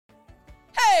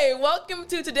Hey, welcome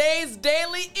to today's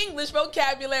daily English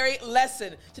vocabulary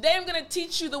lesson. Today I'm going to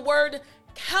teach you the word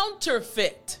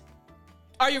counterfeit.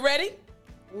 Are you ready?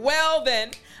 Well then,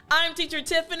 I'm Teacher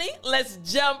Tiffany. Let's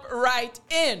jump right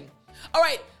in. All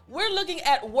right, we're looking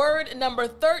at word number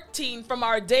 13 from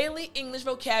our daily English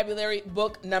vocabulary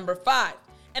book number 5.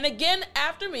 And again,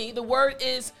 after me, the word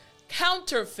is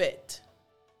counterfeit.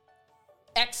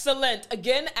 Excellent.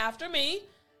 Again, after me,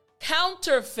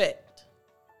 counterfeit.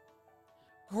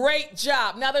 Great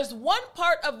job. Now, there's one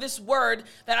part of this word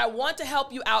that I want to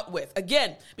help you out with.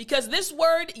 Again, because this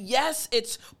word, yes,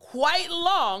 it's quite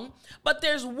long, but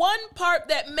there's one part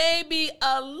that may be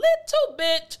a little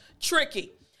bit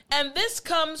tricky. And this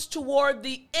comes toward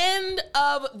the end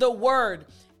of the word.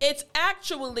 It's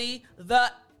actually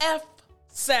the F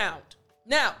sound.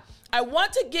 Now, I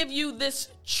want to give you this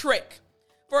trick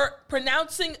for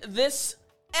pronouncing this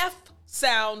F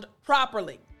sound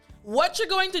properly. What you're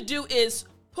going to do is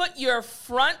put your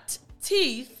front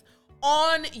teeth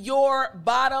on your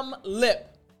bottom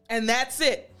lip. And that's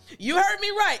it. You heard me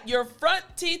right. Your front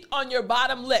teeth on your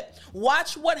bottom lip.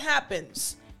 Watch what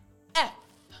happens. F.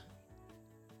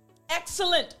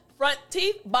 Excellent. Front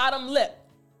teeth, bottom lip.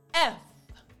 F.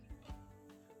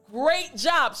 Great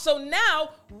job. So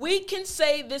now we can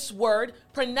say this word,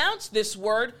 pronounce this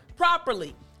word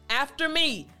properly. After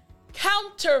me,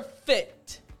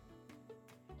 counterfeit.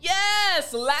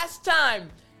 Yes, last time.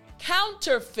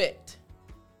 Counterfeit.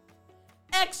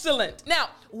 Excellent. Now,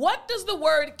 what does the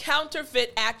word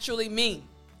counterfeit actually mean?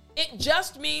 It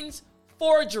just means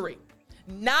forgery.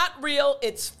 Not real,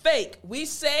 it's fake. We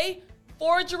say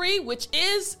forgery, which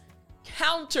is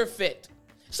counterfeit.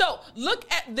 So,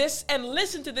 look at this and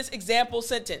listen to this example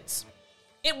sentence.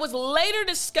 It was later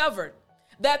discovered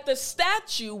that the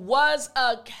statue was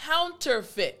a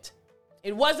counterfeit.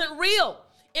 It wasn't real.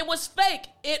 It was fake.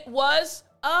 It was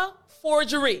a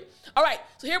forgery. All right,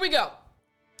 so here we go.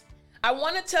 I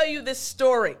want to tell you this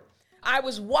story. I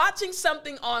was watching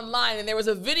something online and there was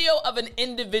a video of an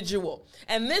individual.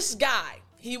 And this guy,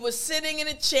 he was sitting in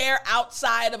a chair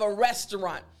outside of a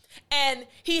restaurant. And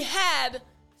he had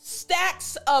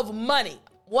stacks of money,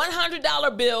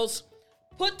 $100 bills,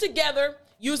 put together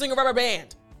using a rubber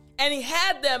band. And he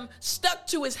had them stuck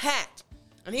to his hat.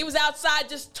 And he was outside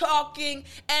just talking,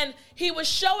 and he was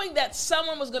showing that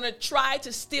someone was going to try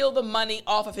to steal the money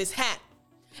off of his hat.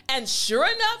 And sure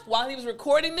enough, while he was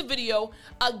recording the video,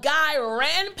 a guy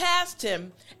ran past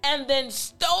him and then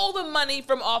stole the money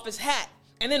from off his hat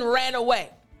and then ran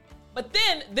away. But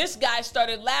then this guy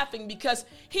started laughing because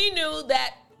he knew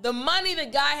that the money the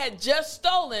guy had just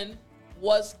stolen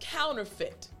was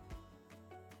counterfeit.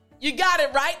 You got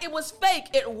it right. It was fake.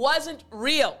 It wasn't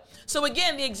real. So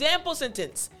again, the example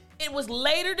sentence, it was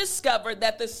later discovered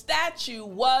that the statue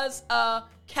was a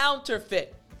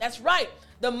counterfeit. That's right.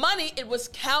 The money, it was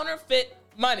counterfeit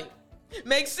money.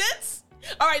 Makes sense?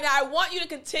 All right, now I want you to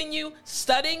continue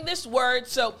studying this word.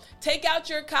 So take out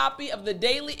your copy of the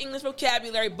Daily English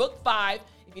Vocabulary Book 5.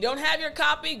 If you don't have your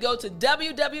copy, go to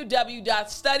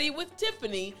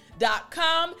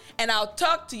www.studywithtiffany.com and I'll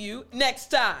talk to you next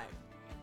time.